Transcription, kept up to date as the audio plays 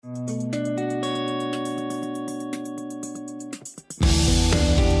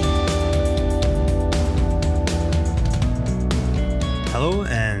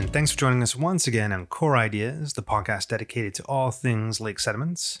Thanks for joining us once again on Core Ideas, the podcast dedicated to all things lake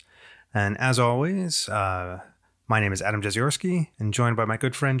sediments. And as always, my name is Adam Jeziorski, and joined by my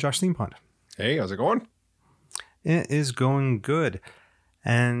good friend Josh Thiempont. Hey, how's it going? It is going good.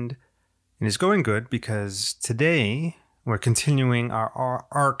 And it is going good because today we're continuing our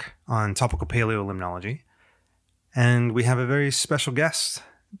arc on topical paleolimnology. And we have a very special guest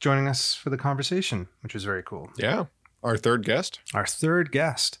joining us for the conversation, which is very cool. Yeah. Our third guest. Our third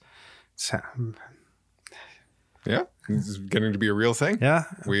guest. Yeah. This is getting to be a real thing. Yeah.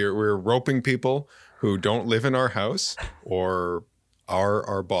 We're roping people who don't live in our house or are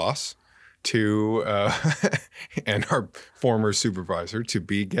our boss to and our former supervisor to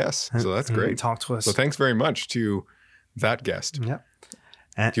be guests. So that's great. Talk to us. So thanks very much to that guest. Yeah.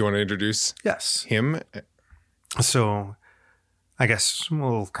 Do you want to introduce him? So I guess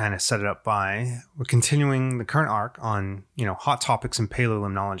we'll kind of set it up by we're continuing the current arc on, hot topics in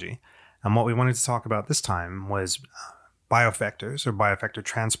paleolimnology. And what we wanted to talk about this time was biovectors or biovector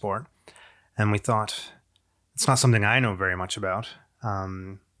transport. And we thought it's not something I know very much about.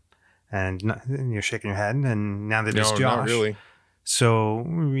 And you're shaking your head. And now that it's Josh. Not really. So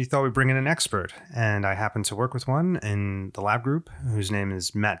we thought we'd bring in an expert. And I happen to work with one in the lab group whose name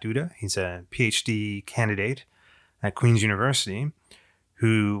is Matt Duda. He's a PhD candidate at Queen's University,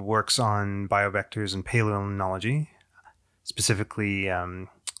 who works on biovectors and paleolimnology, specifically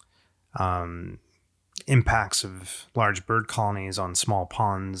impacts of large bird colonies on small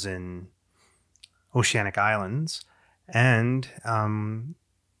ponds in oceanic islands. And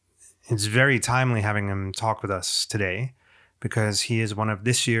it's very timely having him talk with us today because he is one of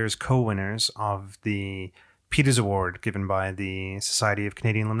this year's co-winners of the Peters Award given by the Society of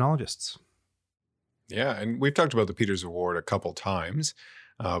Canadian Limnologists. Yeah, and we've talked about the Peters Award a couple times,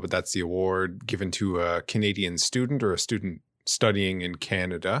 but that's the award given to a Canadian student or a student studying in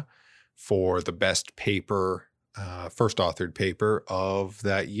Canada for the best paper, first authored paper of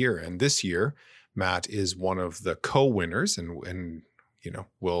that year. And this year, Matt is one of the co-winners, and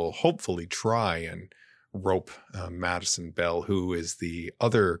we'll hopefully try and rope Madison Bell, who is the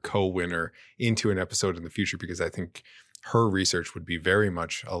other co-winner, into an episode in the future, because I think her research would be very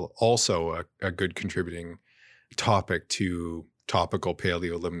much also a good contributing topic to topical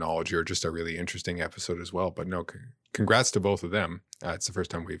paleolimnology, or just a really interesting episode as well. But no, congrats to both of them. It's the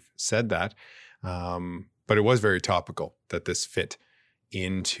first time we've said that. But it was very topical that this fit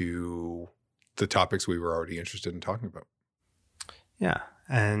into the topics we were already interested in talking about. Yeah.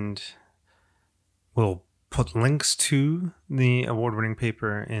 And we'll put links to the award-winning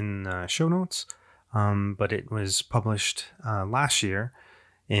paper in the show notes. But it was published last year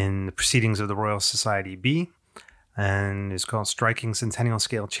in the Proceedings of the Royal Society B, and is called Striking Centennial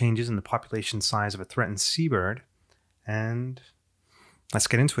Scale Changes in the Population Size of a Threatened Seabird. And let's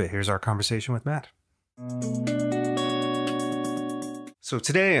get into it. Here's our conversation with Matt. So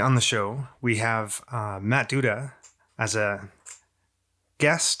today on the show, we have Matt Duda as a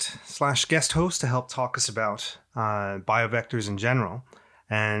guest host to help talk us about biovectors in general.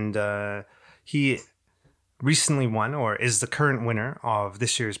 And he recently won, or is the current winner of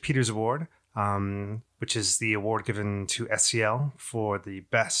this year's Peters Award, which is the award given to SCL for the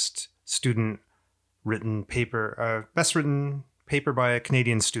best written paper by a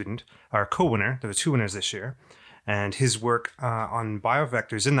Canadian student, our co-winner. There were two winners this year. And his work on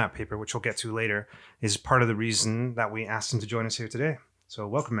biovectors in that paper, which we'll get to later, is part of the reason that we asked him to join us here today. So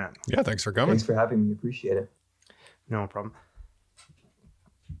welcome, Matt. Yeah, thanks for coming. Thanks for having me. Appreciate it. No problem.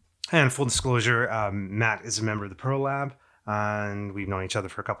 And full disclosure, Matt is a member of the Pearl Lab, and we've known each other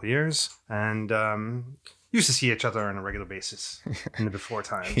for a couple of years, and used to see each other on a regular basis in the before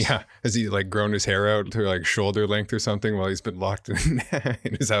times. Yeah. Has he grown his hair out to shoulder length or something while he's been locked in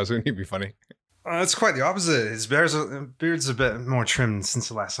his house? Wouldn't he be funny? It's quite the opposite. His beard's a bit more trimmed since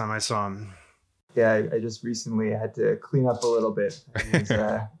the last time I saw him. Yeah, I just recently had to clean up a little bit.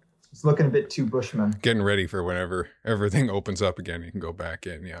 It's looking a bit too Bushman. Getting ready for whenever everything opens up again, you can go back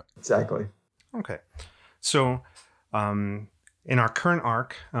in. Yeah, exactly. Okay. So in our current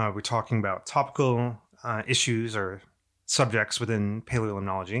arc, we're talking about topical issues or subjects within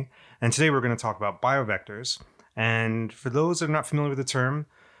paleolimnology. And today we're going to talk about biovectors. And for those that are not familiar with the term,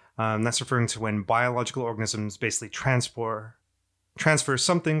 that's referring to when biological organisms basically transfer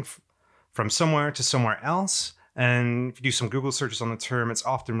something from somewhere to somewhere else. And if you do some Google searches on the term, it's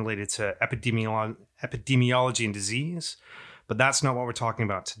often related to epidemiology and disease. But that's not what we're talking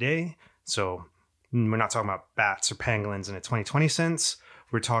about today. So we're not talking about bats or pangolins in a 2020 sense.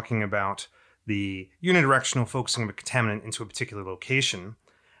 We're talking about the unidirectional focusing of a contaminant into a particular location.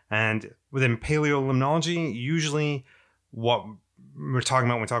 And within paleolimnology, usually what we're talking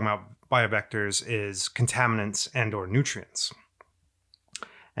about when we're talking about biovectors is contaminants and or nutrients.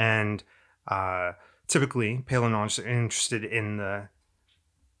 And typically, paleontologists are interested in the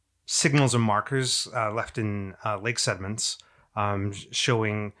signals and markers left in lake sediments,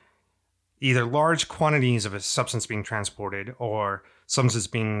 showing either large quantities of a substance being transported or substances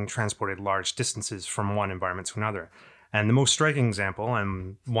being transported large distances from one environment to another. And the most striking example,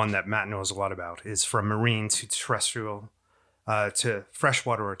 and one that Matt knows a lot about, is from marine to terrestrial, to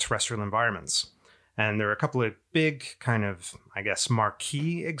freshwater or terrestrial environments. And there are a couple of big kind of, I guess,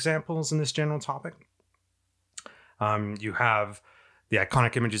 marquee examples in this general topic. You have the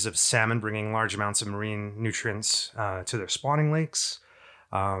iconic images of salmon bringing large amounts of marine nutrients to their spawning lakes.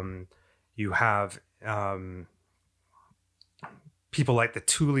 You have people like the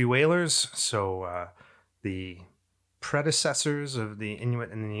Thule whalers, so the predecessors of the Inuit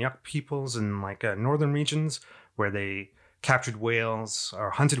and the Inuk peoples in like northern regions, where they captured whales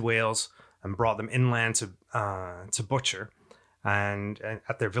or hunted whales and brought them inland to butcher, and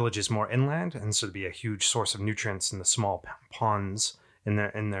at their villages more inland, and so to be a huge source of nutrients in the small ponds in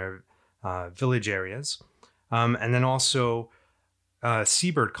their village areas, and then also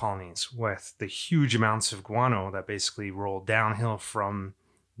seabird colonies with the huge amounts of guano that basically roll downhill from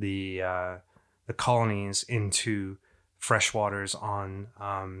the colonies into freshwaters on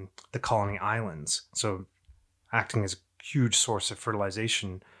the colony islands. So acting as a huge source of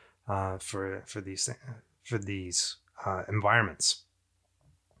fertilization for these environments.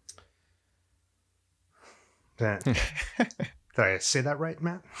 Did I say that right,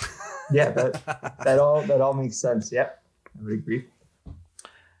 Matt? Yeah, that all makes sense. Yep, I would agree.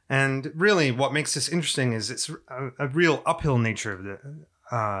 And really, what makes this interesting is it's a real uphill nature of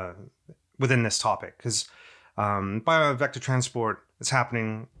the within this topic, because biovector transport is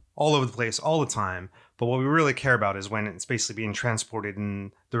happening all over the place all the time. But what we really care about is when it's basically being transported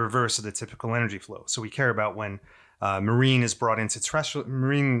in the reverse of the typical energy flow. So we care about when marine nutrients brought into terrestrial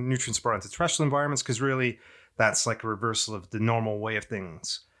environments, because really that's like a reversal of the normal way of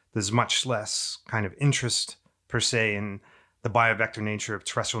things. There's much less kind of interest per se in the biovector nature of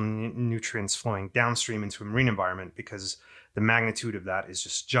terrestrial nutrients flowing downstream into a marine environment, because the magnitude of that is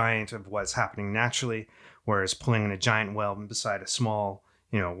just giant of what's happening naturally, whereas pulling in a giant well beside a small,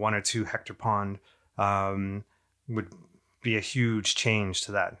 1 or 2 hectare pond would be a huge change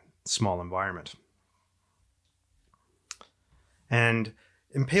to that small environment. And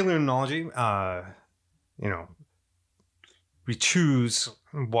in paleontology, we choose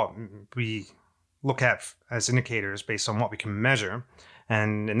what we look at as indicators based on what we can measure.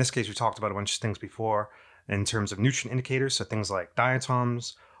 And in this case, we talked about a bunch of things before in terms of nutrient indicators, so things like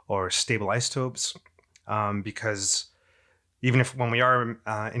diatoms or stable isotopes, because even if when we are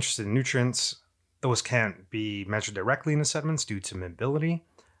interested in nutrients, those can't be measured directly in the sediments due to mobility.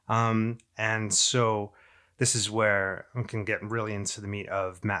 And so this is where we can get really into the meat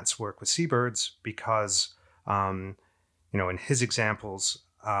of Matt's work with seabirds, because, in his examples,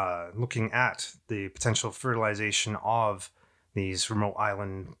 looking at the potential fertilization of these remote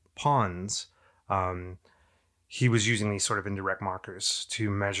island ponds, he was using these sort of indirect markers to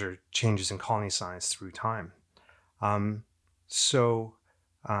measure changes in colony size through time. Do you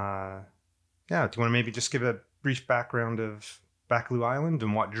want to maybe just give a brief background of Baccalieu Island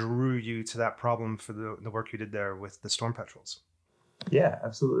and what drew you to that problem for the work you did there with the storm petrels? Yeah,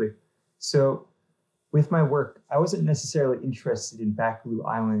 absolutely. So with my work, I wasn't necessarily interested in Baccalieu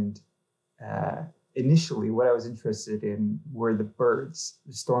Island. Initially, what I was interested in were the birds,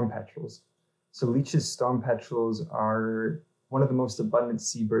 the storm petrels. So Leach's storm petrels are one of the most abundant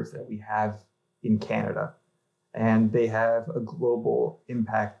seabirds that we have in Canada. And they have a global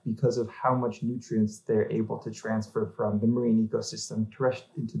impact because of how much nutrients they're able to transfer from the marine ecosystem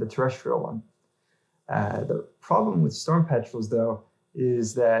into the terrestrial one. The problem with storm petrels, though,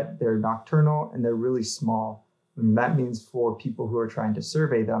 is that they're nocturnal and they're really small. And that means for people who are trying to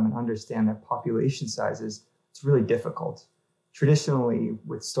survey them and understand their population sizes, it's really difficult. Traditionally,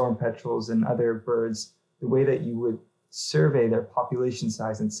 with storm petrels and other birds, the way that you would survey their population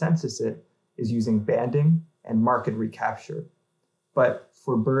size and census it is using banding and market recapture. But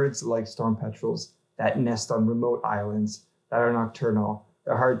for birds like storm petrels that nest on remote islands that are nocturnal,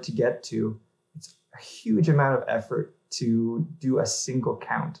 they're hard to get to. It's a huge amount of effort to do a single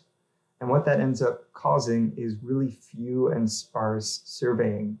count. And what that ends up causing is really few and sparse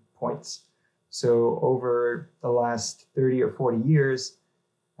surveying points. So over the last 30 or 40 years,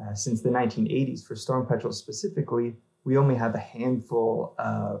 since the 1980s for storm petrels specifically, we only have a handful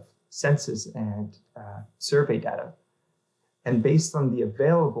of census and survey data. And based on the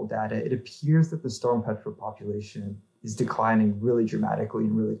available data, it appears that the storm petrel population is declining really dramatically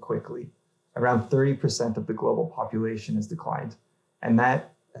and really quickly. Around 30% of the global population has declined. And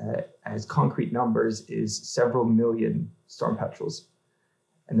that, as concrete numbers, is several million storm petrels.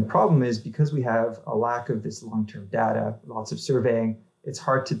 And the problem is, because we have a lack of this long-term data, lots of surveying, it's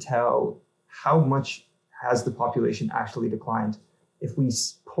hard to tell how much has the population actually declined. If we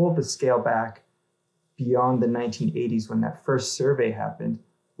pull the scale back beyond the 1980s, when that first survey happened,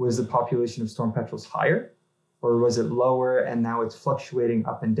 was the population of storm petrels higher, or was it lower and now it's fluctuating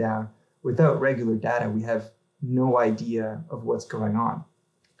up and down? Without regular data, we have no idea of what's going on.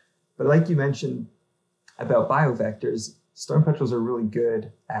 But like you mentioned about biovectors, storm petrels are really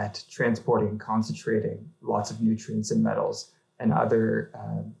good at transporting and concentrating lots of nutrients and metals and other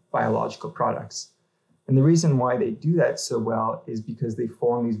biological products. And the reason why they do that so well is because they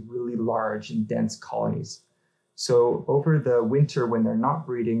form these really large and dense colonies. So over the winter, when they're not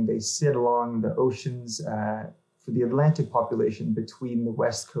breeding, they sit along the oceans for the Atlantic population between the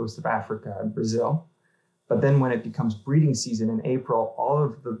west coast of Africa and Brazil. But then when it becomes breeding season in April, all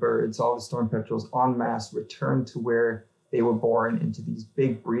of the birds, all the storm petrels en masse return to where they were born, into these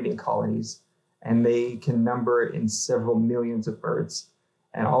big breeding colonies. And they can number in several millions of birds.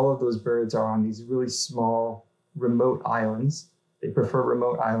 And all of those birds are on these really small, remote islands. They prefer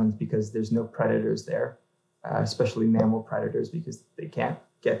remote islands because there's no predators there, especially mammal predators, because they can't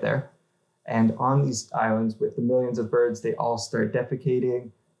get there. And on these islands with the millions of birds, they all start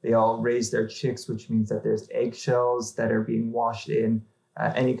defecating. They all raise their chicks, which means that there's eggshells that are being washed in.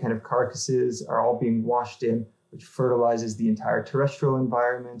 Any kind of carcasses are all being washed in, which fertilizes the entire terrestrial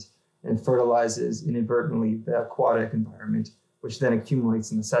environment and fertilizes inadvertently the aquatic environment, which then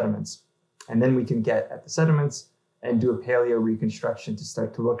accumulates in the sediments. And then we can get at the sediments and do a paleo reconstruction to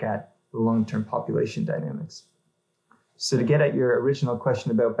start to look at the long-term population dynamics. So to get at your original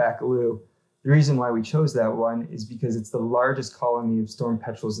question about Baccalieu, the reason why we chose that one is because it's the largest colony of storm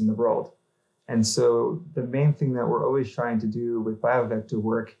petrels in the world. And so the main thing that we're always trying to do with biovector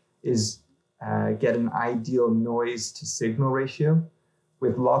work is get an ideal noise to signal ratio.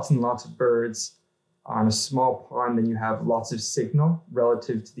 With lots and lots of birds on a small pond, then you have lots of signal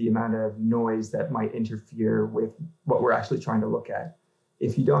relative to the amount of noise that might interfere with what we're actually trying to look at.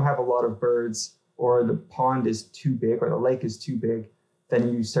 If you don't have a lot of birds, or the pond is too big, or the lake is too big,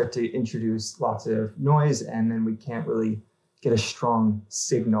 then you start to introduce lots of noise, and then we can't really get a strong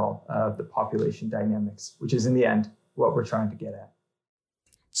signal of the population dynamics, which is in the end what we're trying to get at.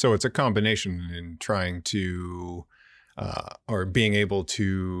 So it's a combination in trying to, or being able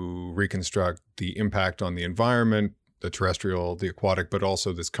to reconstruct the impact on the environment, the terrestrial, the aquatic, but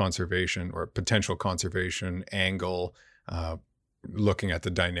also this conservation or potential conservation angle, looking at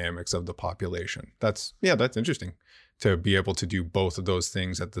the dynamics of the population. That's interesting to be able to do both of those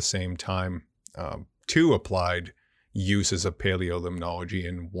things at the same time. Two applied uses of paleolimnology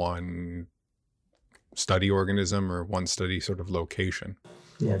in one study organism or one study sort of location.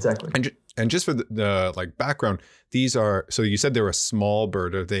 Yeah, exactly. And just for the like background, these are, so you said they're a small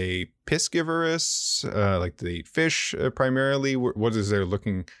bird. Are they piscivorous? Like they eat fish primarily? What is their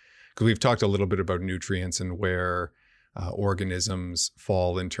looking? Because we've talked a little bit about nutrients and where organisms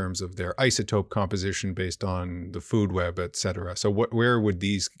fall in terms of their isotope composition based on the food web, et cetera. So where would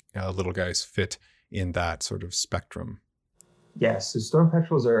these little guys fit in that sort of spectrum? Yes, so storm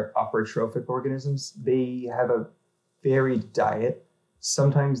petrels are autotrophic organisms. They have a varied diet.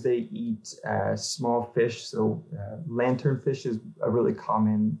 Sometimes they eat small fish. So lanternfish is a really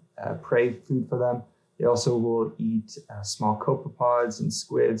common prey food for them. They also will eat small copepods and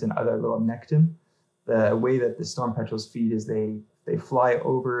squids and other little nectin. The way that the storm petrels feed is they fly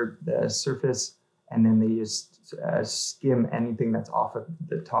over the surface, and then they just skim anything that's off of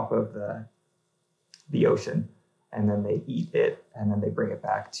the top of the ocean, and then they eat it, and then they bring it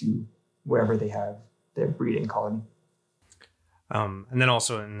back to wherever they have their breeding colony. And then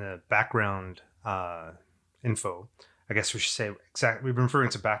also in the background info, I guess we should say exactly. We've been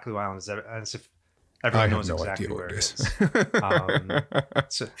referring to Baccalieu Island as if everyone knows exactly where it is.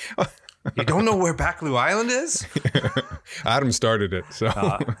 So, you don't know where Baccalieu Island is? Adam started it, so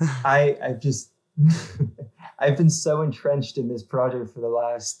I've been so entrenched in this project for the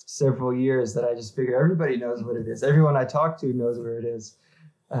last several years that I just figure everybody knows what it is. Everyone I talk to knows where it is.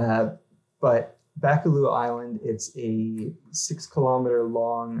 But Baccalieu Island, it's a 6-kilometer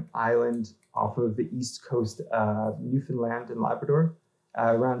long island off of the east coast of Newfoundland and Labrador,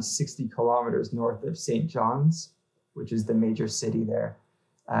 around 60 kilometers north of St. John's, which is the major city there.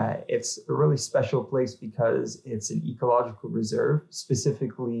 It's a really special place because it's an ecological reserve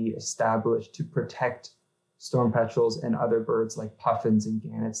specifically established to protect storm petrels and other birds like puffins and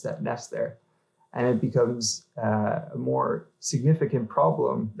gannets that nest there. And it becomes a more significant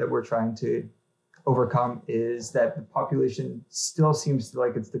problem that we're trying to overcome is that the population still seems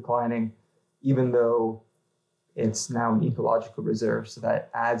like it's declining, even though it's now an ecological reserve. So that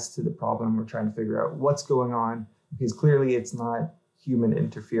adds to the problem. We're trying to figure out what's going on, because clearly it's not human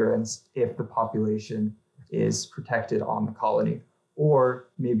interference if the population is protected on the colony, or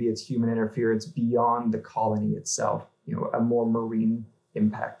maybe it's human interference beyond the colony itself, a more marine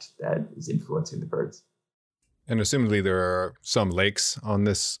impact that is influencing the birds. And assumedly there are some lakes on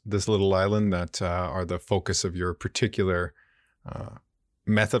this little island that are the focus of your particular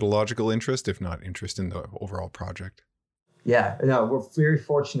methodological interest, if not interest in the overall project. Yeah, no, we're very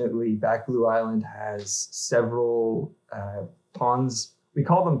fortunately, Back Blue Island has several ponds. We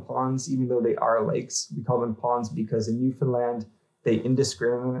call them ponds, even though they are lakes. We call them ponds because in Newfoundland, they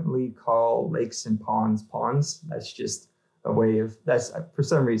indiscriminately call lakes and ponds ponds. That's just a way of, that's for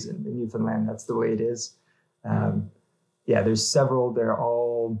some reason in Newfoundland, that's the way it is. There's several. They're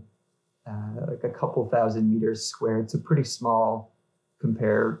all like a couple thousand meters squared. So pretty small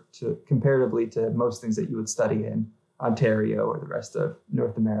comparatively to most things that you would study in Ontario or the rest of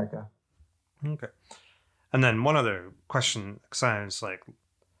North America. Okay. And then one other question, because I was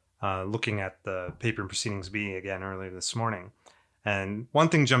looking at the paper in Proceedings B again earlier this morning. And one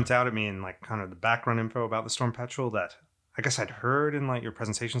thing jumped out at me in kind of the background info about the storm petrel that I guess I'd heard in your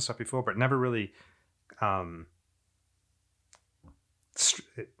presentation stuff before, but never really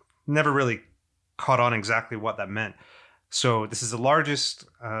caught on exactly what that meant. So this is the largest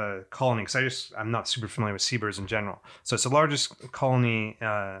colony, because I'm not super familiar with seabirds in general. So it's the largest colony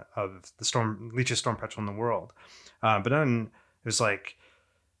of the Leach's storm petrel in the world. But then it was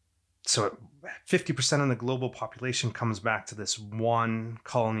 50% of the global population comes back to this one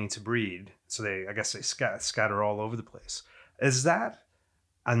colony to breed. So they scatter all over the place. Is that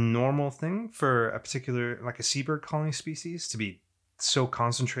a normal thing for a particular, a seabird colony species to be so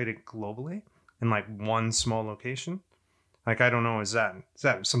concentrated globally in one small location? I don't know, is that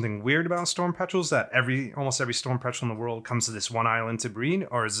something weird about storm petrels, that almost every storm petrel in the world comes to this one island to breed,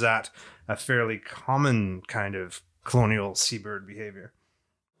 or is that a fairly common kind of colonial seabird behavior?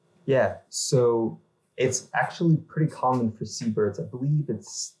 Yeah, so it's actually pretty common for seabirds. I believe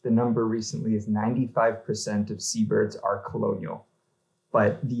the number recently is 95% of seabirds are colonial,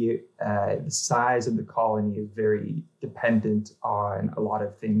 but the size of the colony is very dependent on a lot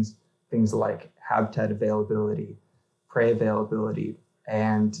of things like habitat availability, prey availability,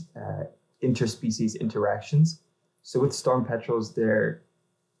 and interspecies interactions. So with storm petrels, they're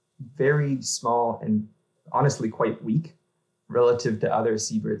very small and honestly quite weak relative to other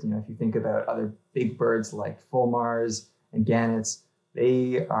seabirds. If you think about other big birds like fulmars and gannets,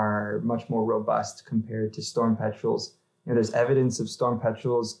 they are much more robust compared to storm petrels. There's evidence of storm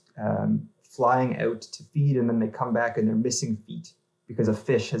petrels flying out to feed, and then they come back and they're missing feet because a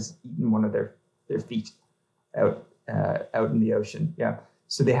fish has eaten one of their feet out in the ocean. Yeah.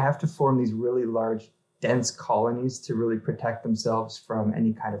 So they have to form these really large, dense colonies to really protect themselves from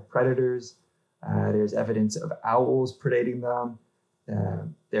any kind of predators. There's evidence of owls predating them.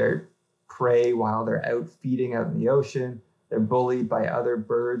 They're prey while they're out feeding out in the ocean. They're bullied by other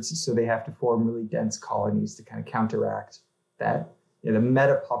birds. So they have to form really dense colonies to kind of counteract that. The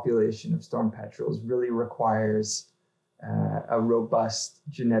meta population of storm petrels really requires a robust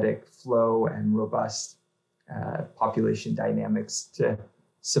genetic flow and robust population dynamics to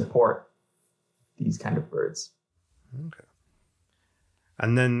support these kind of birds. Okay.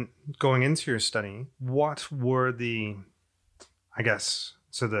 And then going into your study, what were the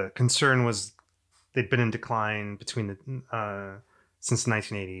concern was they'd been in decline since the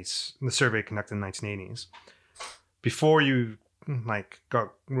 1980s, the survey conducted in the 1980s. Before you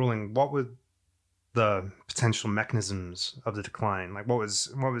got ruling, what were the potential mechanisms of the decline? What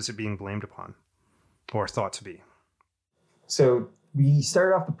was it being blamed upon or thought to be? So we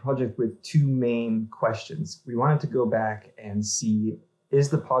started off the project with two main questions. We wanted to go back and see, is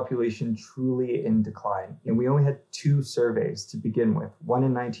the population truly in decline? And we only had two surveys to begin with, one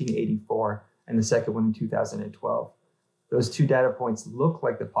in 1984 and the second one in 2012. Those two data points look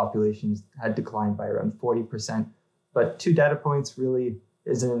like the population had declined by around 40%, but two data points really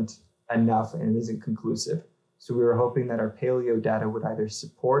isn't enough and it isn't conclusive. So we were hoping that our paleo data would either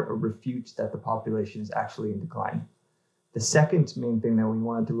support or refute that the population is actually in decline. The second main thing that we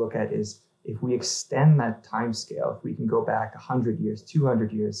wanted to look at is if we extend that time scale, if we can go back 100 years,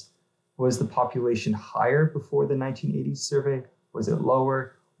 200 years, was the population higher before the 1980s survey? Was it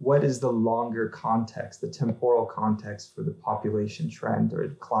lower? What is the longer context, the temporal context for the population trend or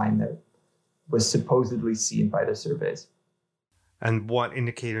decline that was supposedly seen by the surveys? And what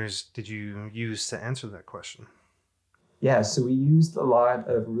indicators did you use to answer that question? Yeah, so we used a lot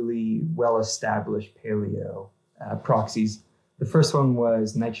of really well-established paleo proxies. The first one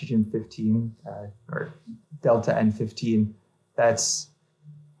was nitrogen 15 or delta N15. That's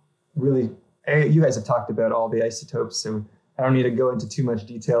really, you guys have talked about all the isotopes, so I don't need to go into too much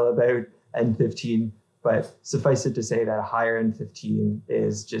detail about N15, but suffice it to say that a higher N15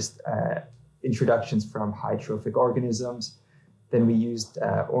 is just introductions from high trophic organisms. Then we used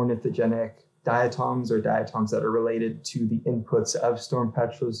ornithogenic diatoms, or diatoms that are related to the inputs of storm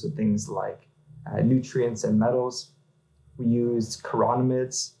petrels, so things like nutrients and metals. We used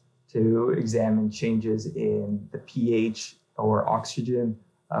chironomids to examine changes in the pH or oxygen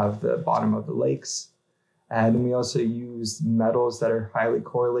of the bottom of the lakes. And then we also used metals that are highly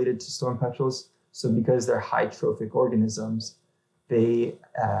correlated to storm petrels. So because they're high trophic organisms, they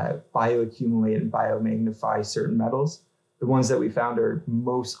bioaccumulate and biomagnify certain metals. The ones that we found are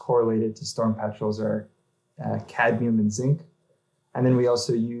most correlated to storm petrels are cadmium and zinc. And then we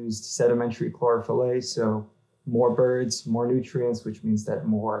also used sedimentary chlorophyll A, so more birds, more nutrients, which means that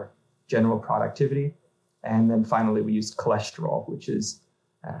more general productivity. And then finally, we used cholesterol, which is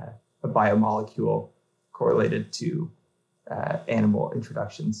a biomolecule correlated to animal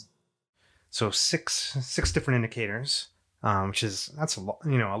introductions. So six different indicators, that's a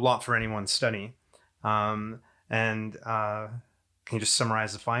lot for any one study. And can you just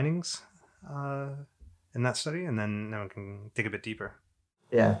summarize the findings in that study, and then we can dig a bit deeper?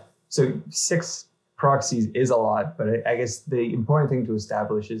 Yeah. So 6 proxies is a lot, but I guess the important thing to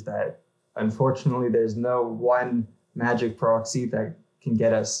establish is that unfortunately there's no one magic proxy that can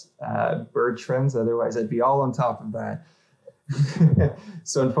get us bird trends. Otherwise, I'd be all on top of that.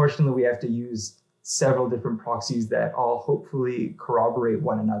 So unfortunately, we have to use several different proxies that all hopefully corroborate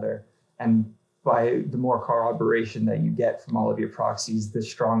one another. And by the more corroboration that you get from all of your proxies, the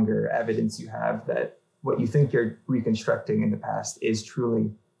stronger evidence you have that what you think you're reconstructing in the past is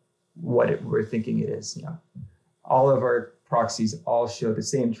truly what we're thinking it is. All of our proxies all show the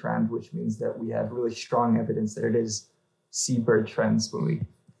same trend, which means that we have really strong evidence that it is seabird trends when we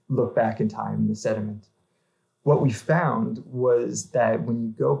look back in time in the sediment. What we found was that when you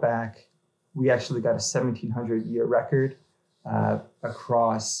go back, we actually got a 1700-year record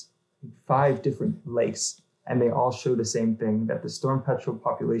across 5 different lakes, and they all show the same thing, that the storm petrel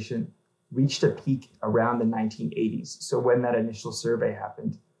population reached a peak around the 1980s. So when that initial survey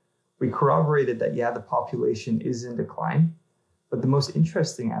happened, we corroborated that, the population is in decline. But the most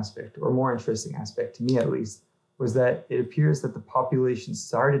interesting aspect, or more interesting aspect to me at least, was that it appears that the population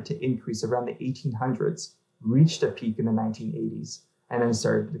started to increase around the 1800s, reached a peak in the 1980s, and then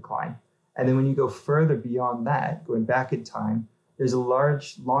started to decline. And then when you go further beyond that, going back in time, there's a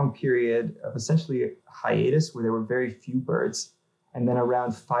long period of essentially a hiatus where there were very few birds. And then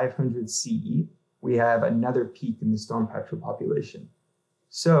around 500 CE, we have another peak in the storm petrel population.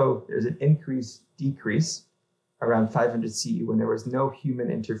 So there's an decrease around 500 CE when there was no human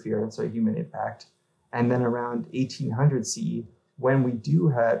interference or human impact. And then around 1800 CE, when we do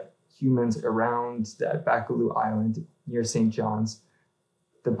have humans around that Baccalieu Island near St. John's,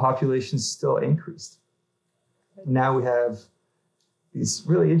 the population still increased. Now we have these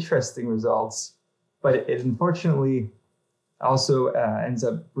really interesting results, but it unfortunately also ends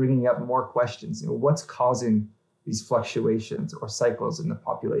up bringing up more questions. What's causing these fluctuations or cycles in the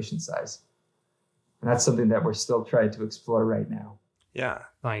population size? And that's something that we're still trying to explore right now. Yeah,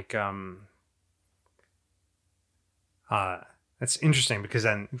 that's interesting, because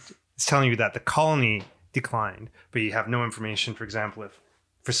then it's telling you that the colony declined, but you have no information, for example, if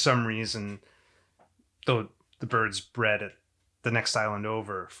for some reason the birds bred at the next island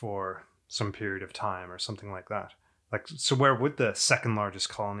over for some period of time or something like that. So where would the second largest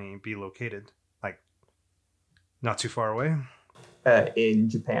colony be located? Not too far away? In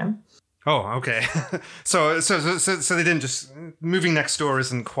Japan. Oh, okay. So they didn't just, moving next door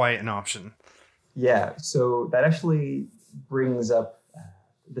isn't quite an option. Yeah, so that actually brings up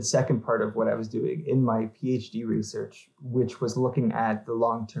the second part of what I was doing in my PhD research, which was looking at the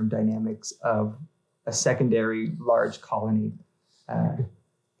long-term dynamics of a secondary large colony.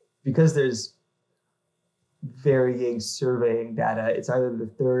 Because there's varying surveying data, it's either the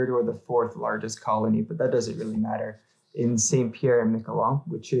 3rd or the 4th largest colony, but that doesn't really matter. In Saint Pierre and Miquelon,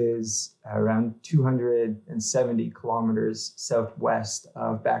 which is around 270 kilometers southwest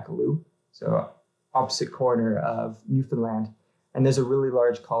of Baccalieu, so opposite corner of Newfoundland, and there's a really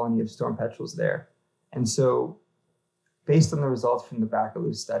large colony of storm petrels there. And so based on the results from the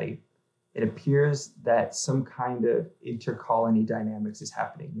Baccalieu study, it appears that some kind of intercolony dynamics is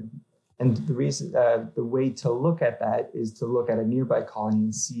happening. And the way to look at that is to look at a nearby colony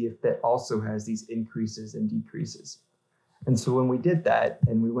and see if that also has these increases and decreases. And so when we did that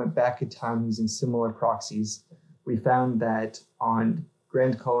and we went back in time using similar proxies, we found that on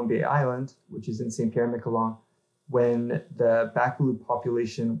Grand Colombier Island, which is in St. Pierre and Miquelon, when the Baccalieu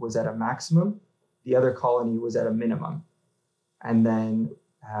population was at a maximum, the other colony was at a minimum. And then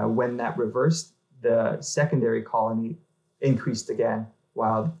when that reversed, the secondary colony increased again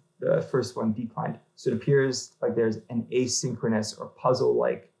while the first one declined. So it appears like there's an asynchronous or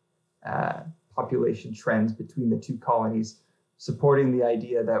puzzle-like population trends between the two colonies, supporting the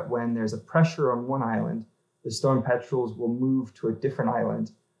idea that when there's a pressure on one island, the storm petrels will move to a different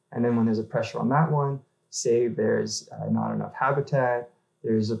island. And then when there's a pressure on that one, say there's not enough habitat,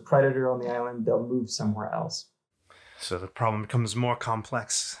 there's a predator on the island, they'll move somewhere else. So the problem becomes more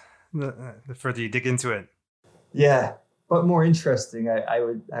complex the further you dig into it. Yeah, but more interesting, I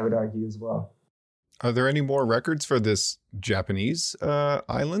would argue as well. Are there any more records for this Japanese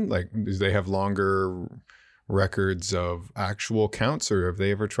island? Like, do they have longer records of actual counts, or have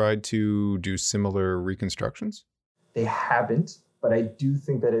they ever tried to do similar reconstructions? They haven't, but I do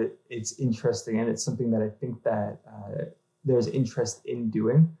think that it's interesting, and it's something that I think that there's interest in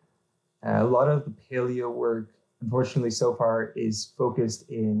doing. A lot of the paleo work, unfortunately, so far is focused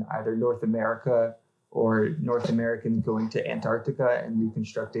in either North America or North Americans going to Antarctica and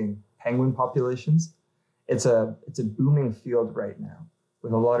reconstructing penguin populations. It's a booming field right now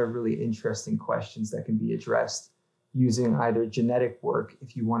with a lot of really interesting questions that can be addressed using either genetic work,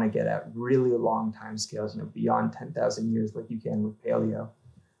 if you want to get at really long time scales, beyond 10,000 years like you can with paleo.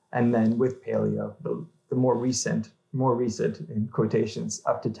 And then with paleo, the more recent in quotations,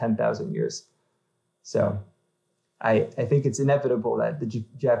 up to 10,000 years. So I think it's inevitable that the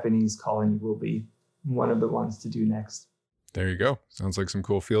Japanese colony will be one of the ones to do next. There you go. Sounds like some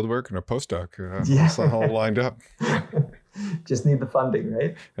cool field work and a postdoc. Yeah. It's all lined up. Just need the funding,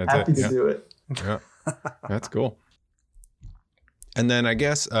 right? That's Happy to yeah. do it. Yeah, that's cool. And then I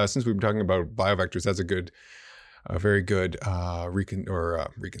guess since we've been talking about biovectors, that's a very good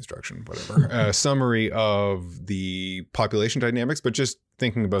reconstruction, whatever, summary of the population dynamics, but just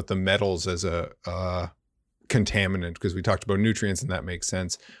thinking about the metals as a contaminant, because we talked about nutrients and that makes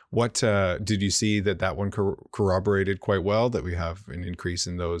sense. What did you see that one corroborated quite well, that we have an increase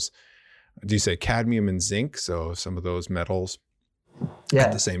in those, do you say cadmium and zinc? So some of those metals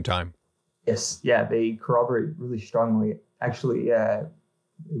at the same time. Yes. Yeah. They corroborate really strongly. Actually,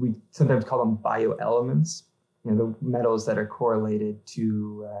 we sometimes call them bioelements, the metals that are correlated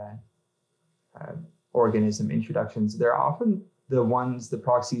to organism introductions. They're often the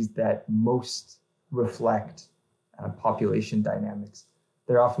proxies that most reflect population dynamics.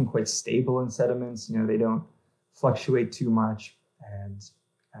 They're often quite stable in sediments. They don't fluctuate too much. And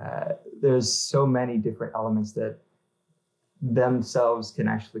there's so many different elements that themselves can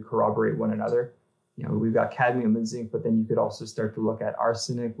actually corroborate one another. We've got cadmium and zinc, but then you could also start to look at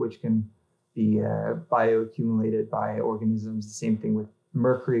arsenic, which can be bioaccumulated by organisms. The same thing with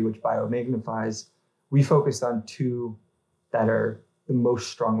mercury, which biomagnifies. We focused on two that are the most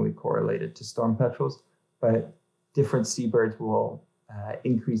strongly correlated to storm petrels, but different seabirds will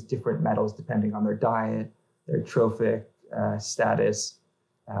increase different metals depending on their diet, their trophic status,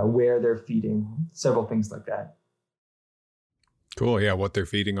 where they're feeding, several things like that. Cool. Yeah. What they're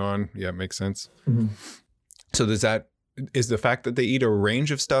feeding on. Yeah. It makes sense. Mm-hmm. So is the fact that they eat a range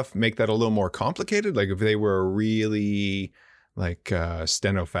of stuff make that a little more complicated? Like if they were a really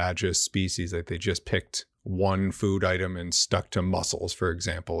stenophagous species, like they just picked one food item and stuck to mussels, for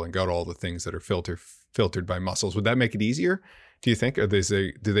example, and got all the things that are filtered by mussels, would that make it easier, do you think? Or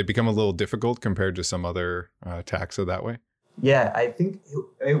do they become a little difficult compared to some other taxa that way? Yeah, I think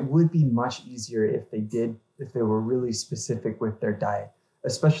it would be much easier if they were really specific with their diet,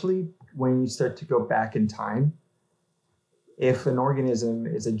 especially when you start to go back in time. If an organism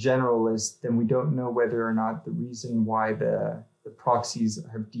is a generalist, then we don't know whether or not the reason why the proxies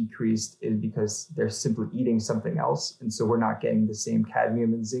have decreased is because they're simply eating something else. And so we're not getting the same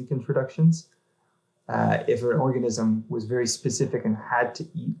cadmium and zinc introductions. If an organism was very specific and had to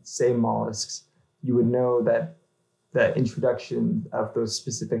eat, say, mollusks, you would know that the introduction of those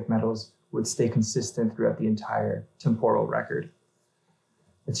specific metals would stay consistent throughout the entire temporal record.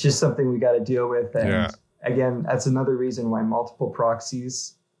 It's just something we got to deal with. And again, that's another reason why multiple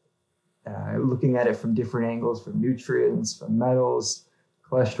proxies, looking at it from different angles, from nutrients, from metals,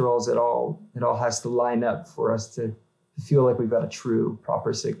 cholesterols, it all has to line up for us to feel like we've got a true,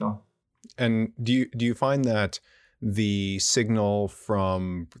 proper signal. And do you find that the signal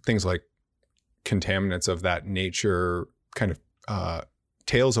from things like contaminants of that nature kind of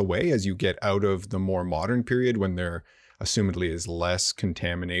tails away as you get out of the more modern period when there assumedly is less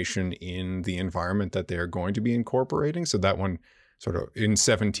contamination in the environment that they're going to be incorporating. So that one sort of in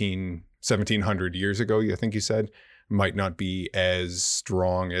 1700 years ago, I think you said, might not be as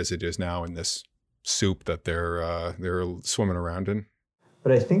strong as it is now in this soup that they're swimming around in.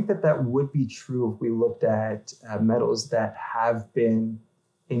 But I think that would be true if we looked at metals that have been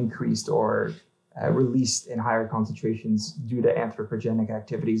increased or released in higher concentrations due to anthropogenic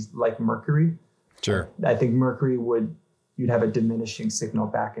activities like mercury. Sure. I think mercury you'd have a diminishing signal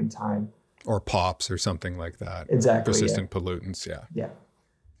back in time. Or POPs or something like that. Exactly. Persistent pollutants, yeah. Yeah.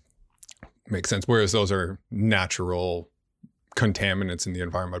 Makes sense. Whereas those are natural contaminants in the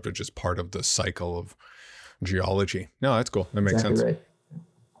environment, but just part of the cycle of geology. No, that's cool. That makes sense. Right.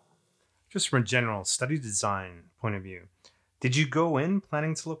 Just from a general study design point of view, did you go in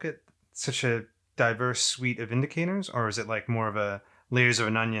planning to look at such a diverse suite of indicators, or is it like more of a layers of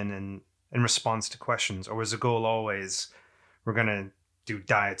an onion and in response to questions, or was the goal always we're going to do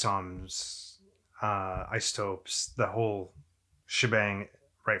diatoms, isotopes, the whole shebang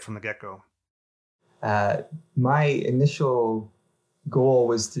right from the get-go? My initial goal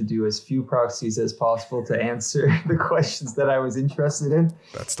was to do as few proxies as possible to answer the questions that I was interested in.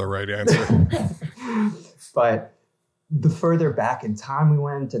 That's the right answer. But the further back in time we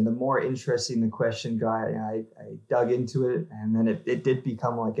went and the more interesting the question got, I dug into it, and then it did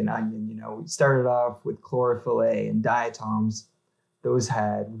become like an onion. We started off with chlorophyll A and diatoms. Those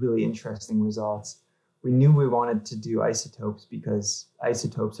had really interesting results. We knew we wanted to do isotopes because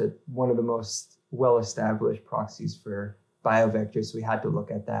isotopes are one of the most well-established proxies for biovectors. We had to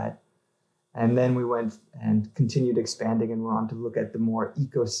look at that. And then we went and continued expanding and went on to look at the more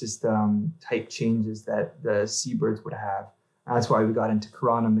ecosystem type changes that the seabirds would have. And that's why we got into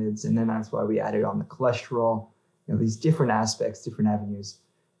chironomids, and then that's why we added on the cholesterol, these different aspects, different avenues.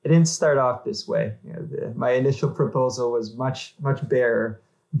 It didn't start off this way. My initial proposal was much, much barer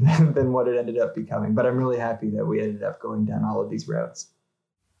than what it ended up becoming. But I'm really happy that we ended up going down all of these routes.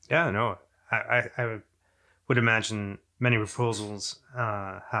 Yeah, no, I would imagine many proposals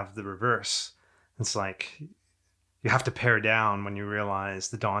have the reverse. It's like you have to pare down when you realize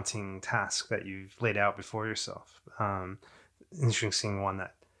the daunting task that you've laid out before yourself. Interesting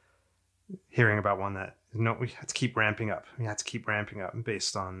hearing about one that, no, we had to keep ramping up. We had to keep ramping up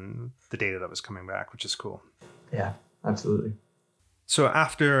based on the data that was coming back, which is cool. Yeah, absolutely. So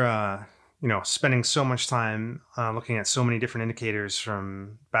after, spending so much time looking at so many different indicators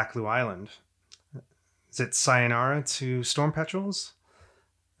from Baccalieu Island, is it sayonara to storm petrels?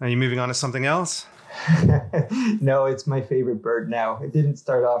 Are you moving on to something else? No, it's my favorite bird now. It didn't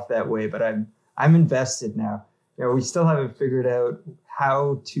start off that way, but I'm invested now. We still haven't figured out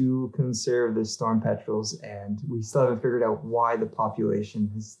how to conserve the storm petrels, and we still haven't figured out why the population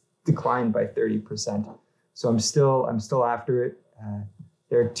has declined by 30%. So I'm still after it.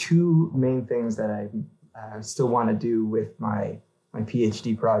 There are two main things that I still want to do with my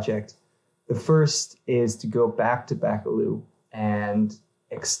PhD project. The first is to go back to Baccalieu and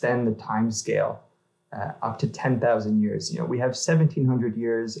extend the time scale up to 10,000 years. We have 1,700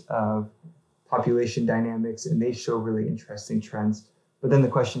 years of population dynamics, and they show really interesting trends. But then the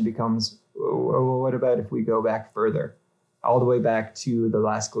question becomes, well, what about if we go back further, all the way back to the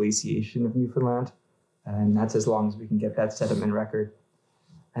last glaciation of Newfoundland? And that's as long as we can get that sediment record.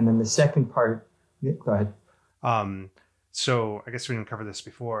 And then the second part, go ahead. So I guess we didn't cover this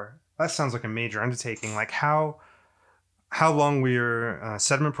before. That sounds like a major undertaking. Like how long were your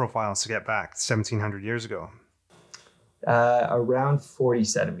sediment profiles to get back 1,700 years ago? Around 40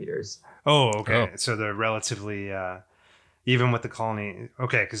 centimeters. Oh, okay. Oh. So they're relatively, even with the colony,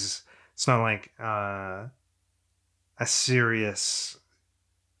 okay, because it's not like a serious,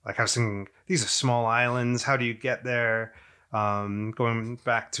 like I was thinking, these are small islands. How do you get there? Going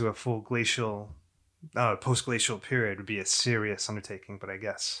back to a full glacial, post-glacial period would be a serious undertaking, but I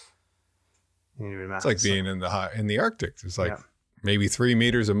guess you need to be it's like being in the Arctic. It's like maybe 3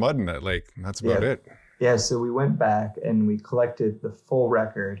 meters of mud in that lake. And that's about it. Yeah, so we went back and we collected the full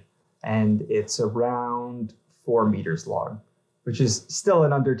record, and it's around 4 meters long, which is still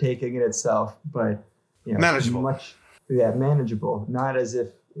an undertaking in itself, but manageable. Manageable. Not as if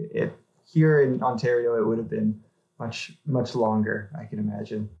it here in Ontario it would have been much, much longer, I can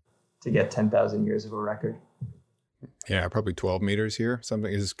imagine, to get 10,000 years of a record. Yeah, probably 12 meters here.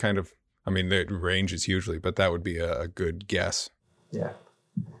 Something is kind of, the range is hugely, but that would be a good guess. Yeah.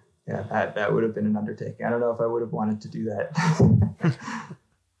 Yeah, that would have been an undertaking. I don't know if I would have wanted to do that.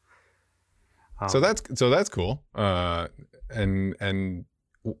 So that's cool. And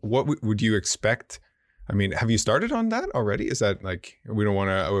what would you expect? I mean, have you started on that already? Is that like, we don't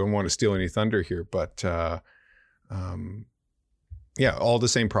want to steal any thunder here, but yeah, all the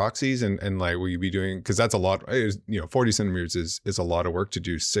same proxies and like, will you be doing, because that's a lot, 40 centimeters is a lot of work to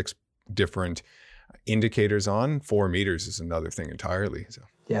do 6 different indicators on. 4 meters is another thing entirely. So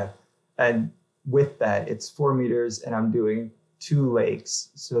Yeah. And with that, it's 4 meters, and I'm doing 2 lakes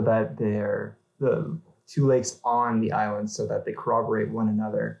so that they're the 2 lakes on the island so that they corroborate one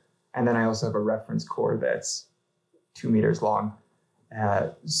another. And then I also have a reference core that's 2 meters long.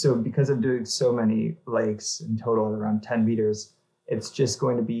 So because I'm doing so many lakes in total, around 10 meters, it's just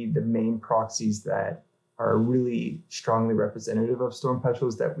going to be the main proxies that are really strongly representative of storm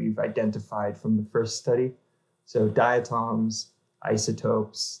petrels that we've identified from the first study. So diatoms,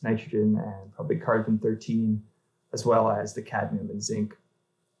 isotopes, nitrogen, and probably carbon-13, as well as the cadmium and zinc.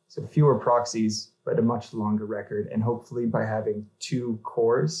 So fewer proxies, but a much longer record. And hopefully by having 2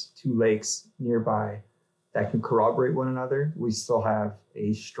 cores, 2 lakes nearby that can corroborate one another, we still have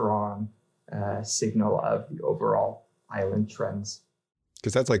a strong signal of the overall island trends.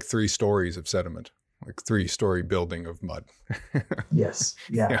 because that's like 3 stories of sediment, like 3-story building of mud. Yes.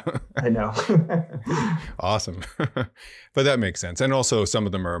 Yeah. I know. Awesome. But that makes sense. And also some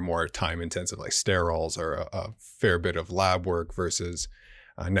of them are more time intensive, like sterols are a fair bit of lab work versus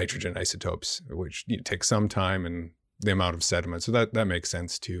nitrogen isotopes, which take some time and the amount of sediment. So that makes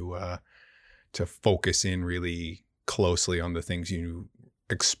sense to focus in really closely on the things you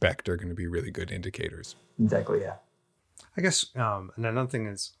expect are going to be really good indicators. Exactly. Yeah. I guess, and another thing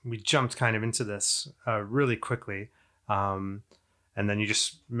is we jumped kind of into this really quickly. And then you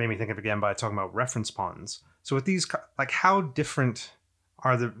just made me think of it again by talking about reference ponds. So with these, like how different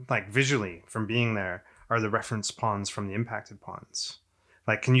are the, like visually from being there, are the reference ponds from the impacted ponds?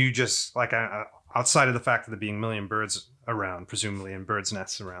 Like, can you just like, outside of the fact that there being a million birds around, presumably, and birds'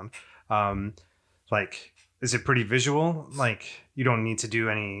 nests around, like, is it pretty visual? Like, you don't need to do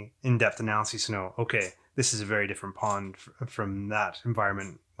any in-depth analysis to know, okay, this is a very different pond from that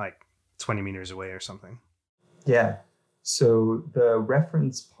environment, like 20 meters away or something. Yeah. So the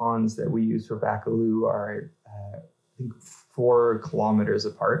reference ponds that we use for Baccalieu are, I think, 4 kilometers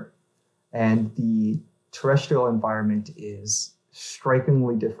apart. And the terrestrial environment is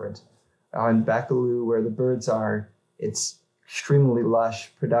strikingly different. On Baccalieu, where the birds are, it's extremely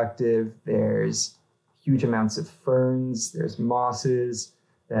lush, productive. There's huge amounts of ferns, there's mosses,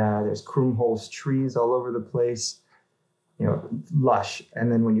 there's Krummholz trees all over the place, lush.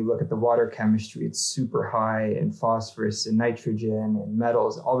 And then when you look at the water chemistry, it's super high in phosphorus and nitrogen and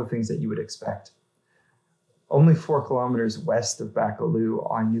metals, all the things that you would expect. Only 4 kilometers west of Baccalieu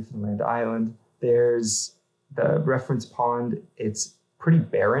on Newfoundland Island, there's the reference pond. It's pretty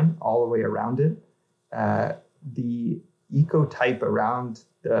barren all the way around it. The ecotype around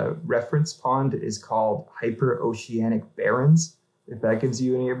the reference pond is called hyperoceanic barrens, if that gives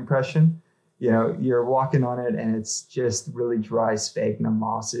you any impression. You're walking on it and it's just really dry sphagnum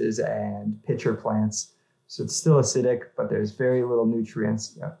mosses and pitcher plants. So it's still acidic, but there's very little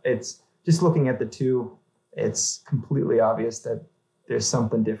nutrients. It's just looking at the two, it's completely obvious that there's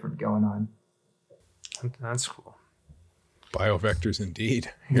something different going on. That's cool. Biovectors indeed.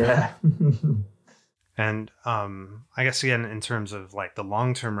 Yeah. And I guess, again, in terms of like the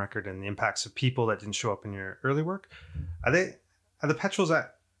long-term record and the impacts of people that didn't show up in your early work, are the petrels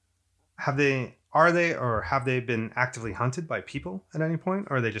that have they been actively hunted by people at any point,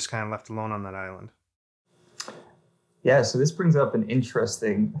 or are they just kind of left alone on that island? Yeah, so this brings up an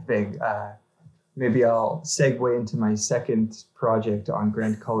interesting thing. Maybe I'll segue into my second project on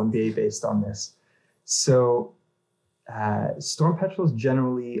Grande Colombier based on this. So storm petrels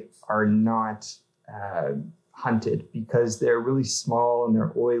generally are not hunted because they're really small and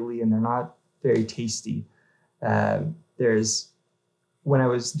they're oily and they're not very tasty. When I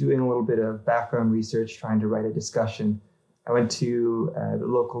was doing a little bit of background research trying to write a discussion, I went to the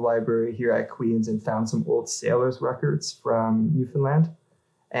local library here at Queen's and found some old sailors' records from Newfoundland.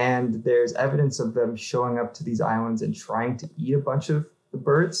 And there's evidence of them showing up to these islands and trying to eat a bunch of the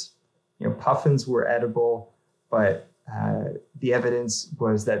birds. Puffins were edible, but the evidence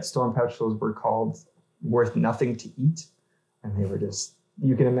was that storm petrels were called worth nothing to eat. And they were just,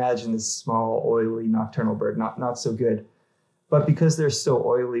 you can imagine this small, oily, nocturnal bird, not so good. But because they're so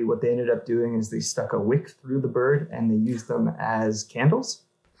oily, what they ended up doing is they stuck a wick through the bird and they used them as candles,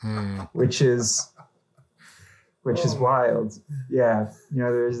 which is wild. Yeah.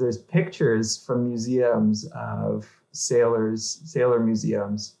 There's pictures from museums of sailor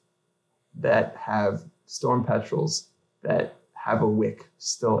museums that have storm petrels that have a wick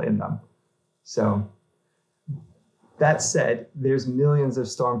still in them. So That said, there's millions of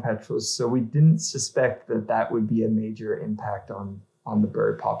storm petrels, so we didn't suspect that that would be a major impact on the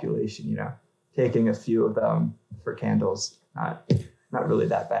bird population. Taking a few of them for candles, not really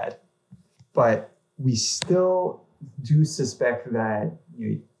that bad. But we still do suspect that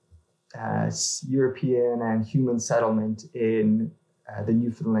European and human settlement in the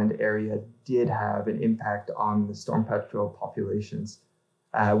Newfoundland area did have an impact on the storm petrel populations.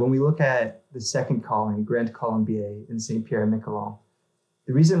 When we look at the second colony, Grande Colombier in St. Pierre and Miquelon,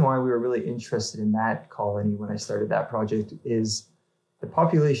 the reason why we were really interested in that colony when I started that project is the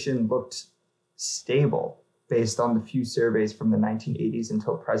population looked stable based on the few surveys from the 1980s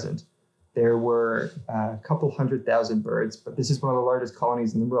until present. There were a couple 100,000 birds, but this is one of the largest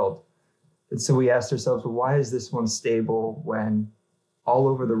colonies in the world. And so we asked ourselves, well, why is this one stable when all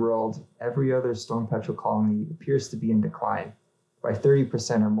over the world, every other storm petrel colony appears to be in decline by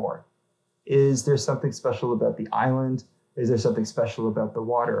 30% or more? Is there something special about the island? Is there something special about the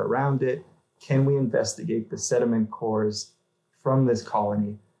water around it? Can we investigate the sediment cores from this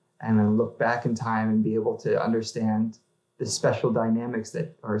colony and then look back in time and be able to understand the special dynamics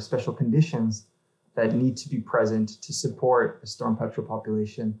or special conditions that need to be present to support a storm petrel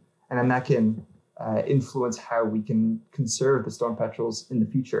population? And then that can influence how we can conserve the storm petrels in the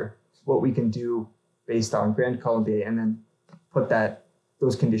future, what we can do based on Grande Colombier, and then put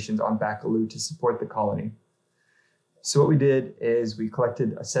those conditions on Baccalieu to support the colony. So what we did is we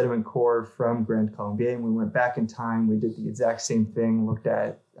collected a sediment core from Grande Colombier, and we went back in time. We did the exact same thing, looked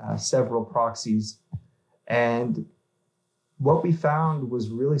at several proxies, and what we found was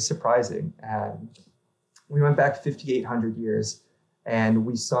really surprising. We went back 5,800 years, and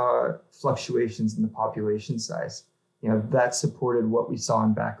we saw fluctuations in the population size. That supported what we saw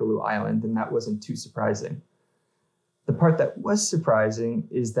on Baccalieu Island, and that wasn't too surprising. The part that was surprising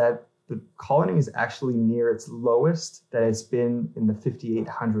is that the colony is actually near its lowest that it's been in the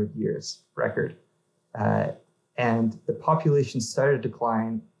 5,800 years record. And the population started to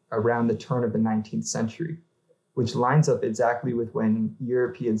decline around the turn of the 19th century, which lines up exactly with when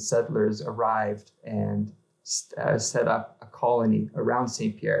European settlers arrived and set up a colony around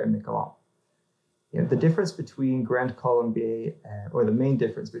St. Pierre and Miquelon. The difference between Grande Colombier, or the main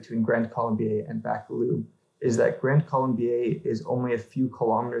difference between Grande Colombier and Baccalieu, is that Grande Colombier is only a few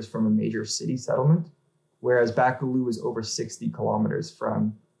kilometers from a major city settlement, whereas Baccalieu is over 60 kilometers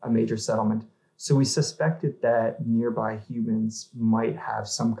from a major settlement. So we suspected that nearby humans might have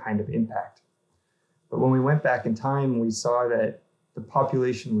some kind of impact. But when we went back in time, we saw that the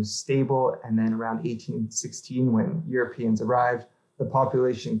population was stable, and then around 1816, when Europeans arrived, the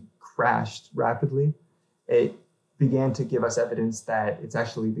population crashed rapidly. It began to give us evidence that it's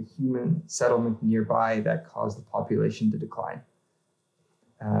actually the human settlement nearby that caused the population to decline.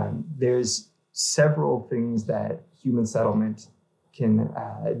 There's several things that human settlement can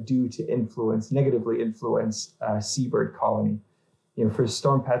do to negatively influence a seabird colony. For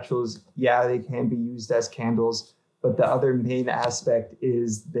storm petrels, they can be used as candles, but the other main aspect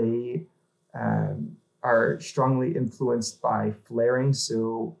is they are strongly influenced by flaring.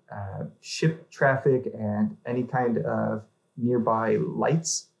 So ship traffic and any kind of nearby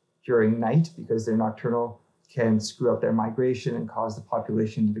lights during night, because they're nocturnal, can screw up their migration and cause the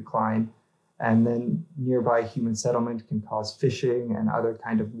population to decline. And then nearby human settlement can cause fishing and other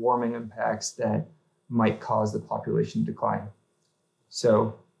kind of warming impacts that might cause the population decline.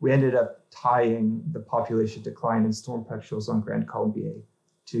 So we ended up tying the population decline in storm petrels on Grande Colombier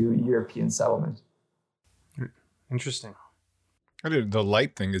to European settlement. Interesting. The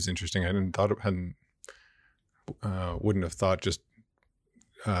light thing is interesting. I wouldn't have thought just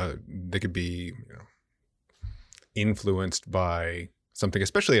they could be influenced by something,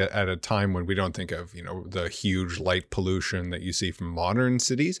 especially at a time when we don't think of the huge light pollution that you see from modern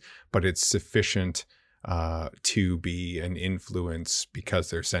cities, but it's sufficient to be an influence because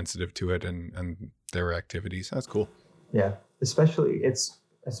they're sensitive to it and their activities. That's cool. Yeah, it's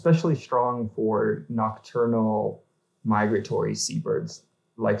especially strong for nocturnal migratory seabirds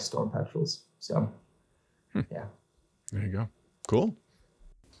like storm petrels. So, yeah. There you go. Cool.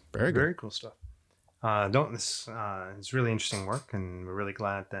 Very good. Very cool stuff. This is really interesting work, and we're really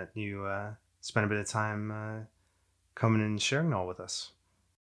glad that you spent a bit of time coming and sharing it all with us.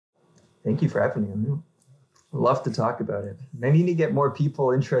 Thank you for having me. I'd love to talk about it. Maybe you need to get more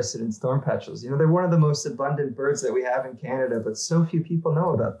people interested in storm petrels. They're one of the most abundant birds that we have in Canada, but so few people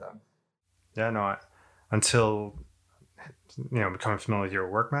know about them. Yeah, no, until becoming familiar with your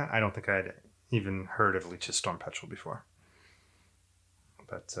work, Matt, I don't think I'd even heard of Leach's storm petrel before.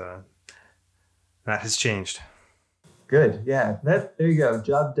 But that has changed. Good. Yeah. There you go.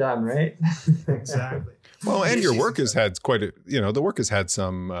 Job done, right? Exactly. Well, and your work has had the work has had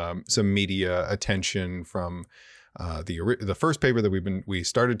some media attention from the first paper that we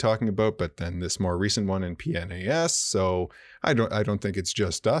started talking about, but then this more recent one in PNAS. So I don't think it's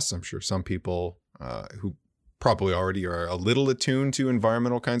just us. I'm sure some people who probably already are a little attuned to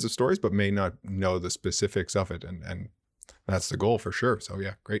environmental kinds of stories, but may not know the specifics of it. And that's the goal for sure. So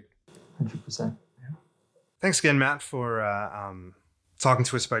yeah, great. 100%. Thanks again, Matt, for talking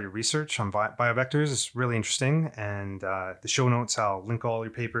to us about your research on biovectors. It's really interesting. And the show notes, I'll link all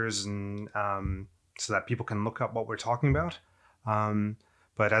your papers and so that people can look up what we're talking about.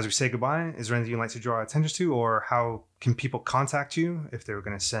 But as we say goodbye, is there anything you'd like to draw our attention to, or how can people contact you if they're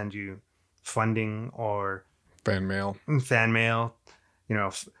going to send you funding or fan mail,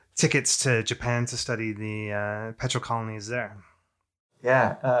 tickets to Japan to study the petrol colonies there?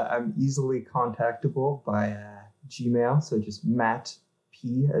 Yeah, I'm easily contactable by Gmail. So just Matt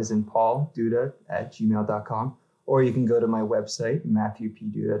P as in Paul Duda at gmail.com. Or you can go to my website,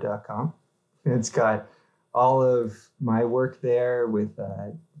 matthewpduda.com. It's got all of my work there with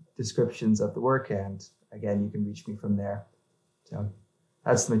descriptions of the work. And again, you can reach me from there. So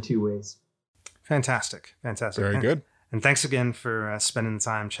that's my two ways. Fantastic. Very good. And thanks again for spending the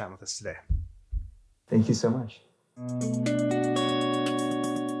time chatting with us today. Thank you so much.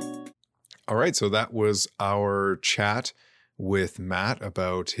 All right. So that was our chat with Matt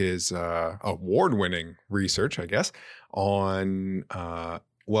about his award-winning research, I guess, on,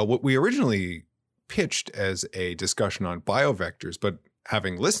 what we originally pitched as a discussion on biovectors, but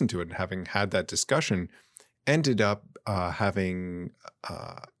having listened to it and having had that discussion, ended up having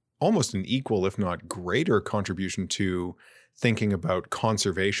almost an equal, if not greater, contribution to thinking about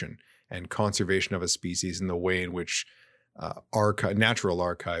conservation and conservation of a species and the way in which natural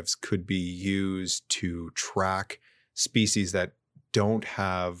archives could be used to track species that don't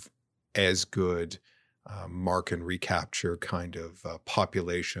have as good mark and recapture kind of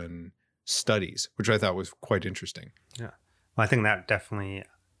population studies, which I thought was quite interesting. Yeah. Well, I think that definitely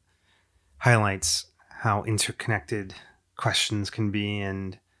highlights how interconnected questions can be,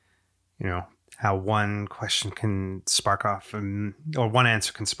 and how one question can spark off, or one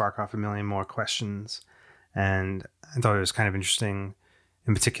answer can spark off a million more questions. And I thought it was kind of interesting,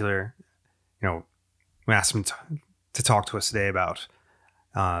 in particular, we asked him to talk to us today about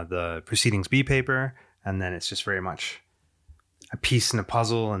the Proceedings B paper, and then it's just very much a piece in a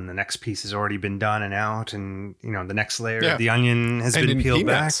puzzle, and the next piece has already been done and out, and the next layer of the onion has been peeled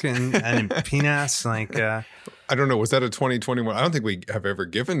back, and in PNAS, I don't know, was that a 2021? I don't think we have ever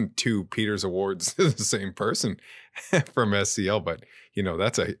given 2 Peters Awards to the same person from SCL, but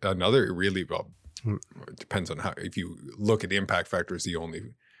that's another really, it depends on how, if you look at impact factor as the only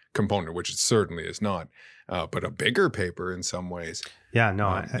component, which it certainly is not, but a bigger paper in some ways. Yeah,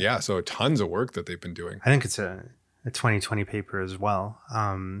 no. So tons of work that they've been doing. I think it's a 2020 paper as well,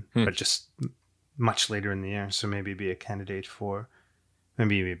 but just much later in the year. So maybe be a candidate for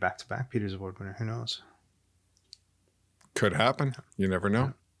maybe a back-to-back Peters Award winner. Who knows? Could happen. You never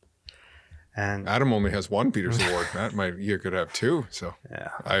know. And Adam only has 1 Peters Award. Matt you could have 2. So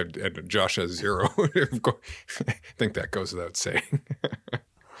yeah, Josh has 0. I think that goes without saying.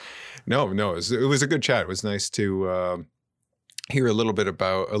 No, it was a good chat. It was nice to hear a little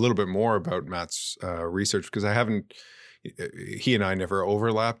bit more about Matt's research, because he and I never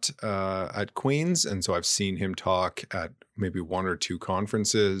overlapped at Queen's, and so I've seen him talk at maybe 1 or 2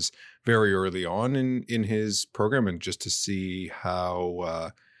 conferences very early on in his program, and just to see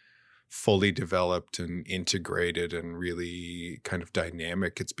how fully developed and integrated and really kind of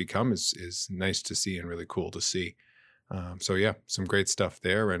dynamic it's become is nice to see and really cool to see. So yeah, some great stuff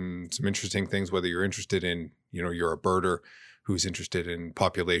there, and some interesting things, whether you're interested in, you're a birder who's interested in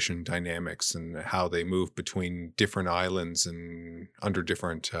population dynamics and how they move between different islands and under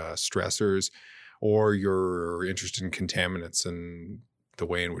different stressors, or you're interested in contaminants and the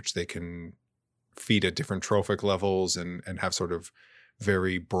way in which they can feed at different trophic levels and have sort of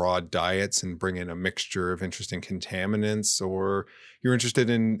very broad diets and bring in a mixture of interesting contaminants, or you're interested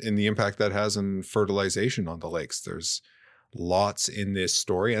in the impact that has on fertilization on the lakes. There's lots in this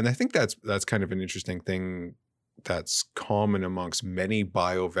story. And I think that's kind of an interesting thing that's common amongst many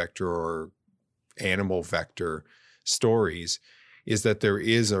biovector or animal vector stories, is that there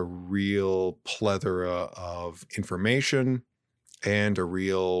is a real plethora of information and a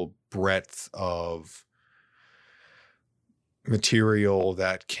real breadth of material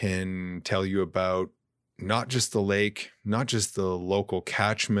that can tell you about not just the lake, not just the local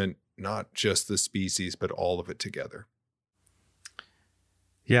catchment, not just the species, but all of it together.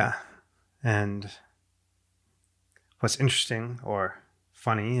 Yeah. And what's interesting or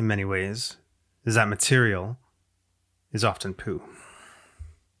funny in many ways is that material is often poo.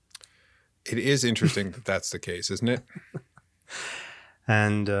 It is interesting that that's the case, isn't it?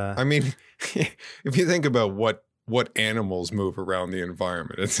 And I mean, if you think about what animals move around the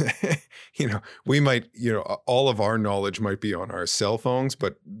environment, it's, we might, all of our knowledge might be on our cell phones,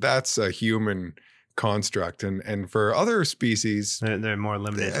 but that's a human construct. And for other species, they're more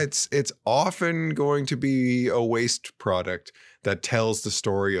limited. It's often going to be a waste product that tells the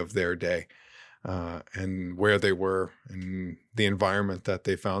story of their day and where they were and the environment that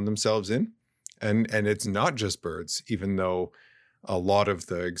they found themselves in. And it's not just birds, even though a lot of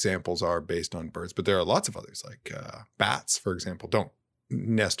the examples are based on birds, but there are lots of others, like bats, for example, don't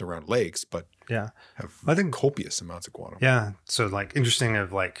nest around lakes, but have copious amounts of guano. Yeah. So interesting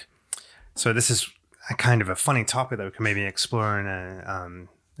so this is a kind of a funny topic that we can maybe explore in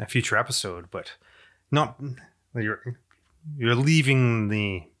a future episode, but not, you're leaving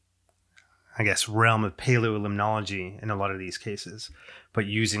the, I guess, realm of paleolimnology in a lot of these cases, but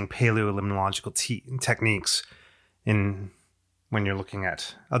using paleolimnological techniques when you're looking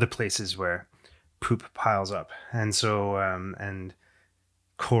at other places where poop piles up. And so, and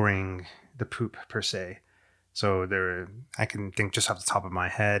coring the poop per se. So I can think just off the top of my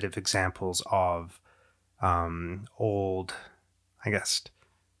head of examples of old, I guess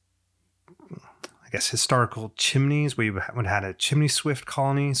historical chimneys where you would had a chimney swift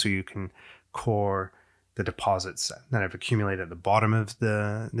colony, so you can core the deposits that have accumulated at the bottom of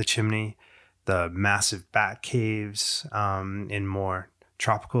the chimney, the massive bat caves in more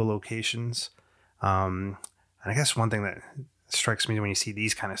tropical locations. And I guess one thing that strikes me when you see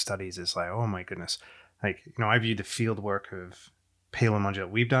these kind of studies is oh my goodness, I view the field work of paleontology that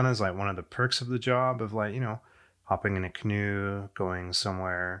we've done as one of the perks of the job of hopping in a canoe, going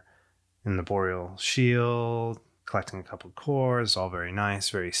somewhere in the boreal shield, collecting a couple of cores, all very nice,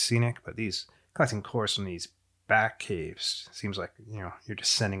 very scenic. But collecting cores from these bat caves seems like you're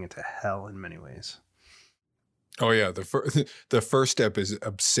descending into hell in many ways. Oh yeah, the first step is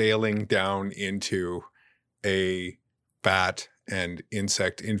sailing down into a bat and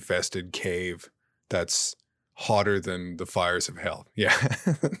insect infested cave that's hotter than the fires of hell. Yeah.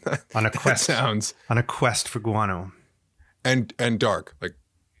 On a quest for guano. And dark, like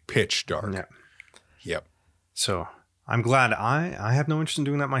pitch dark. Yeah. Yep. So I'm glad I have no interest in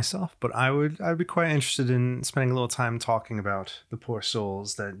doing that myself, but I'd be quite interested in spending a little time talking about the poor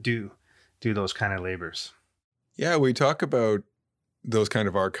souls that do those kind of labors. Yeah, we talk about those kind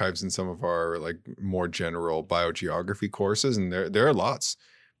of archives in some of our more general biogeography courses, and there are lots.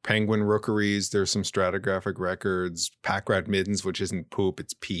 Penguin rookeries, there's some stratigraphic records, pack rat middens, which isn't poop,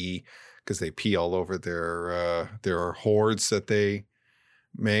 it's pee, because they pee all over their hoards that they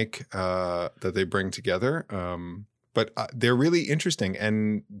make, that they bring together. But they're really interesting.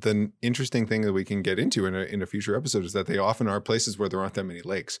 And the interesting thing that we can get into in a future episode is that they often are places where there aren't that many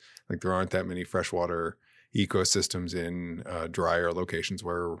lakes. There aren't that many freshwater ecosystems in drier locations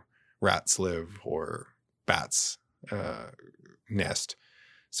where rats live or bats nest.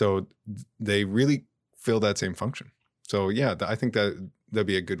 So they really fill that same function. So yeah, I think that'd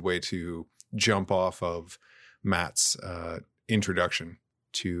be a good way to jump off of Matt's introduction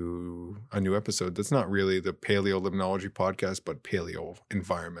to a new episode that's not really the paleolimnology podcast, but paleo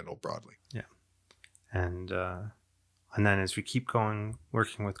environmental broadly. Yeah. And then as we keep going,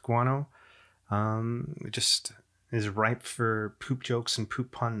 working with guano, it just is ripe for poop jokes and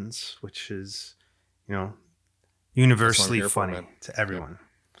poop puns, which is, universally funny to everyone. Yeah.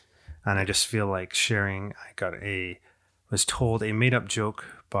 And I just feel like sharing, was told a made up joke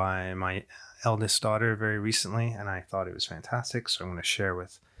by my eldest daughter very recently, and I thought it was fantastic. So I'm going to share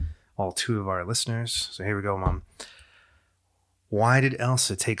with all two of our listeners. So here we go, Mom. Why did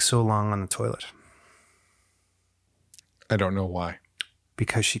Elsa take so long on the toilet? I don't know why.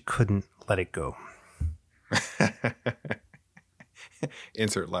 Because she couldn't let it go.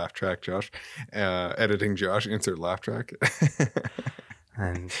 Insert laugh track, Josh. Editing Josh, insert laugh track.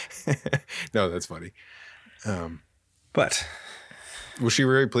 And no, that's funny. But was she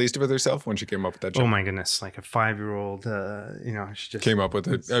very pleased with herself when she came up with that joke? Oh my goodness. Like a 5-year-old, she just came up with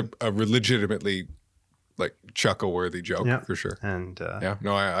a legitimately chuckle worthy joke. Yeah. For sure. And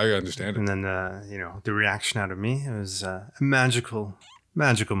I understand it. And then the reaction out of me, it was a magical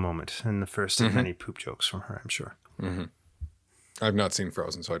moment and the first of many poop jokes from her, I'm sure. Mm-hmm. I've not seen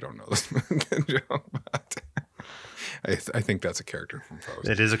Frozen, so I don't know this joke, but I think that's a character from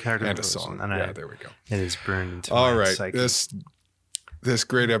Frozen. It is a character and from Frozen. And a song. There we go. It is burned into all my right. psyche. This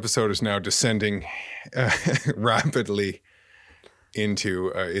great episode is now descending rapidly into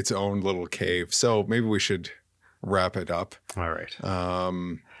its own little cave. So maybe we should wrap it up. All right.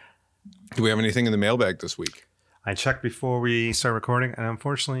 Do we have anything in the mailbag this week? I checked before we start recording, and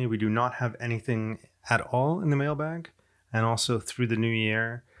unfortunately, we do not have anything at all in the mailbag. And also through the new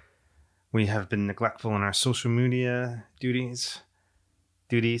year, we have been neglectful in our social media duties,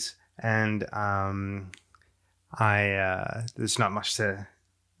 and there's not much to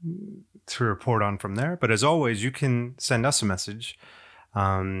report on from there. But as always, you can send us a message.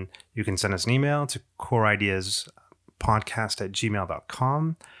 You can send us an email to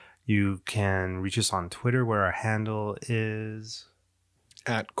coreideaspodcast@gmail.com. You can reach us on Twitter, where our handle is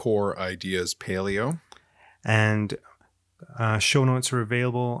 @CoreIdeasPaleo. And show notes are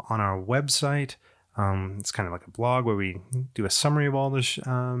available on our website. It's kind of like a blog where we do a summary of all the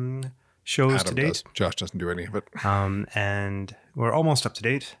shows Adam to date. does. Josh doesn't do any of it. And we're almost up to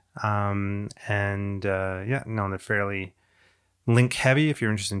date. They're fairly link heavy if you're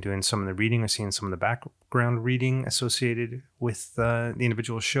interested in doing some of the reading or seeing some of the background reading associated with the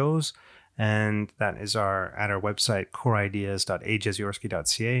individual shows. And that is at our website,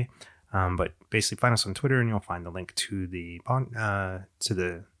 coreideas.ajeziorski.ca. But basically find us on Twitter and you'll find the link to the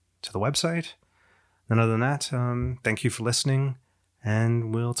website. And other than that, thank you for listening,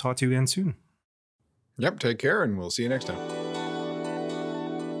 and we'll talk to you again soon. Yep, take care, and we'll see you next time.